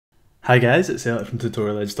Hi guys, it's Elliot from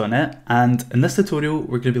tutorialedge.net, and in this tutorial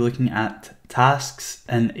we're going to be looking at tasks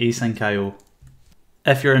in Asyncio.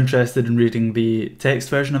 If you're interested in reading the text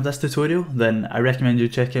version of this tutorial, then I recommend you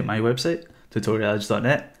check out my website,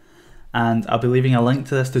 tutorialedge.net, and I'll be leaving a link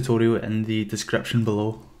to this tutorial in the description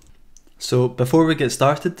below. So before we get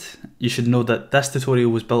started, you should know that this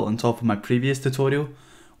tutorial was built on top of my previous tutorial,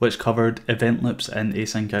 which covered event loops in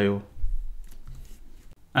Asyncio.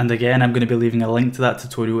 And again, I'm going to be leaving a link to that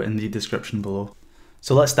tutorial in the description below.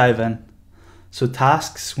 So let's dive in. So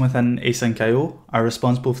tasks within Asyncio are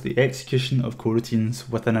responsible for the execution of coroutines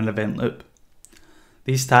within an event loop.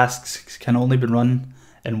 These tasks can only be run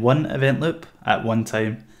in one event loop at one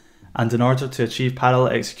time, and in order to achieve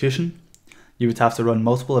parallel execution, you would have to run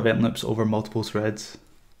multiple event loops over multiple threads.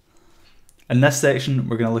 In this section,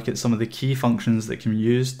 we're going to look at some of the key functions that can be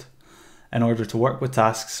used in order to work with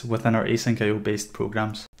tasks within our Asyncio based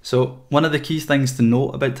programs. So one of the key things to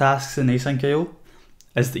note about tasks in Asyncio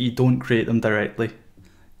is that you don't create them directly.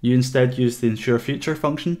 You instead use the ensure future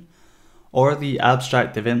function or the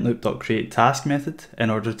abstract event loop.createTask method in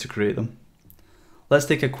order to create them. Let's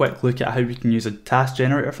take a quick look at how we can use a task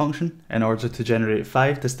generator function in order to generate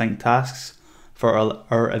 5 distinct tasks for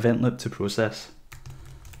our event loop to process.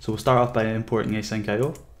 So we'll start off by importing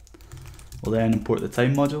Asyncio. We'll then import the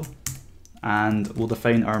time module, and we'll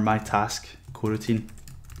define our myTask coroutine.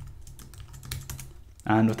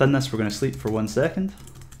 And within this, we're going to sleep for 1 second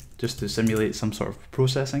just to simulate some sort of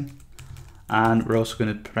processing, and we're also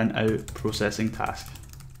going to print out processing task.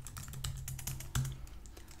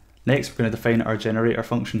 Next, we're going to define our generator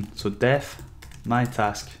function, so def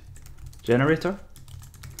myTask generator,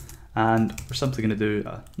 and we're simply going to do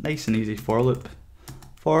a nice and easy for loop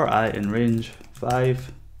for I in range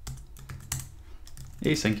 5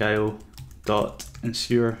 Asyncio dot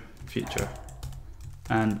ensure future,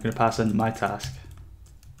 and we're going to pass in my task.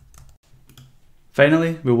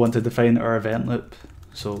 Finally, we want to define our event loop,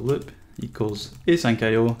 so loop equals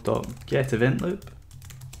asyncio dot get event loop,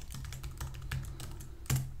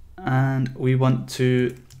 and we want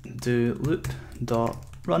to do loop dot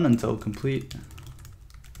run until complete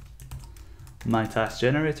my task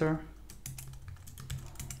generator,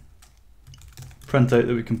 print out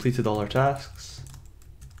that we completed all our tasks,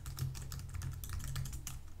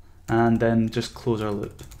 and then just close our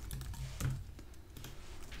loop.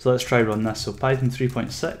 So let's try run this. So Python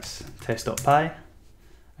 3.6 test.py,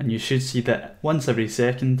 and you should see that once every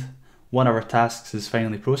second one of our tasks is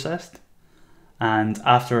finally processed, and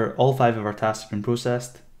after all 5 of our tasks have been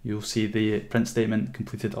processed, you'll see the print statement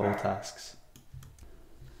completed all tasks.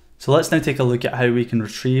 So let's now take a look at how we can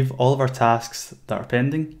retrieve all of our tasks that are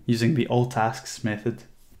pending using the allTasks method.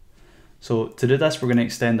 So to do this, we're going to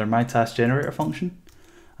extend our myTask generator function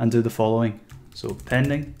and do the following. So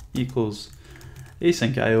pending equals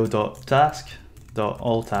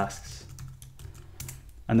asyncio.task.allTasks,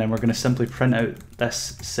 and then we're going to simply print out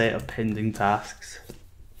this set of pending tasks.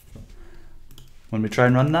 When we try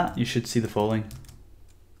and run that, you should see the following: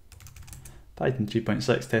 Python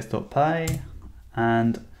 3.6 test.py,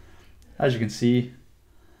 and as you can see,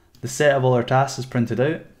 the set of all our tasks is printed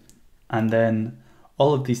out, and then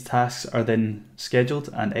all of these tasks are then scheduled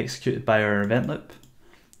and executed by our event loop,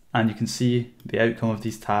 and you can see the outcome of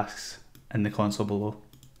these tasks in the console below.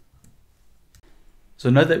 So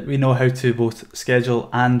now that we know how to both schedule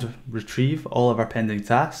and retrieve all of our pending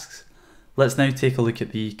tasks, let's now take a look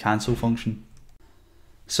at the cancel function.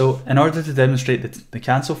 So in order to demonstrate the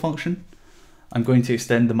cancel function, I'm going to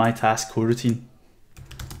extend the myTask coroutine.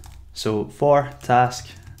 So for task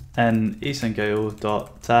in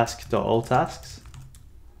asyncio.task.allTasks,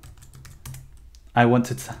 I want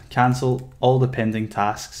to cancel all the pending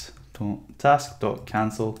tasks. So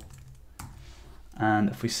task.cancel, and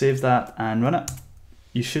if we save that and run it,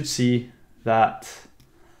 you should see that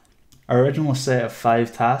our original set of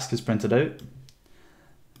 5 tasks is printed out.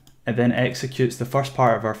 It then executes the first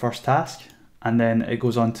part of our first task, and then it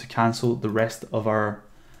goes on to cancel the rest of our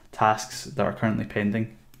tasks that are currently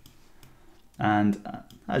pending. And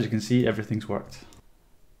as you can see, everything's worked.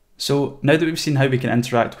 So now that we've seen how we can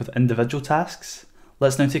interact with individual tasks,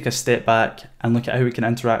 let's now take a step back and look at how we can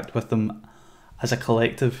interact with them as a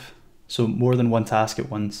collective, so more than one task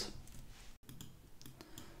at once.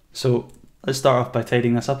 So let's start off by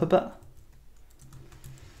tidying this up a bit.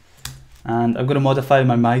 And I'm going to modify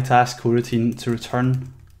my myTask coroutine to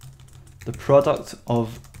return the product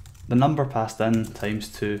of the number passed in times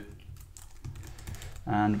 2.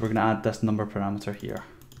 And we're going to add this number parameter here.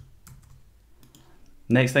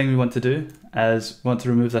 Next thing we want to do is we want to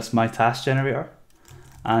remove this myTask generator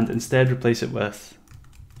and instead replace it with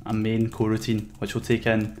a main coroutine, which will take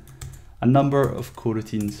in a number of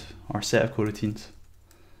coroutines, or set of coroutines.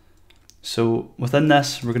 So within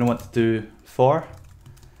this, we're going to want to do for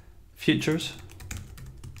futures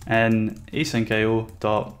in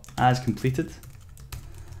asyncio.asCompleted,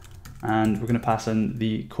 and we're going to pass in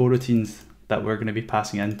the coroutines that we're going to be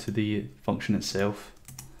passing into the function itself.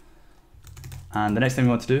 And the next thing we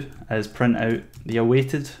want to do is print out the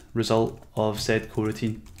awaited result of said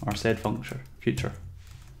coroutine or said future.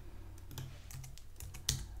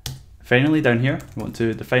 Finally, down here, we want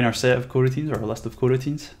to define our set of coroutines or a list of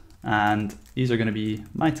coroutines, and these are going to be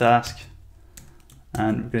my task,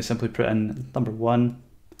 and we're going to simply put in number 1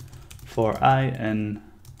 for I in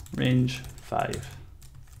range 5,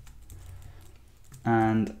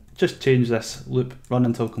 and just change this loop run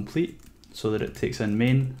until complete so that it takes in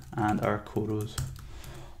main and our coroutines.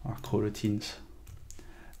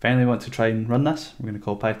 Finally, we want to try and run this. We're going to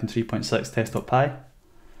call Python 3.6 test.py.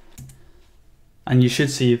 And you should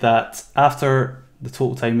see that after the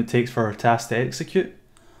total time it takes for our task to execute,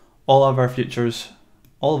 all of our futures,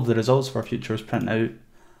 all of the results of our futures print out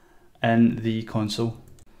in the console.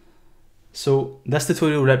 So this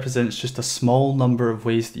tutorial represents just a small number of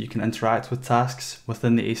ways that you can interact with tasks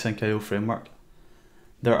within the Asyncio framework.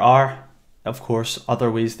 There are, of course, other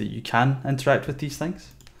ways that you can interact with these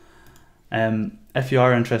things. If you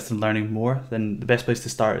are interested in learning more, then the best place to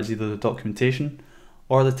start is either the documentation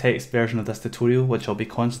or the text version of this tutorial, which I'll be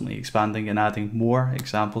constantly expanding and adding more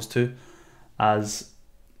examples to as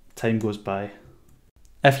time goes by.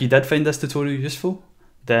 If you did find this tutorial useful,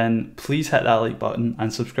 then please hit that like button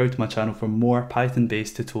and subscribe to my channel for more Python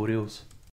based tutorials.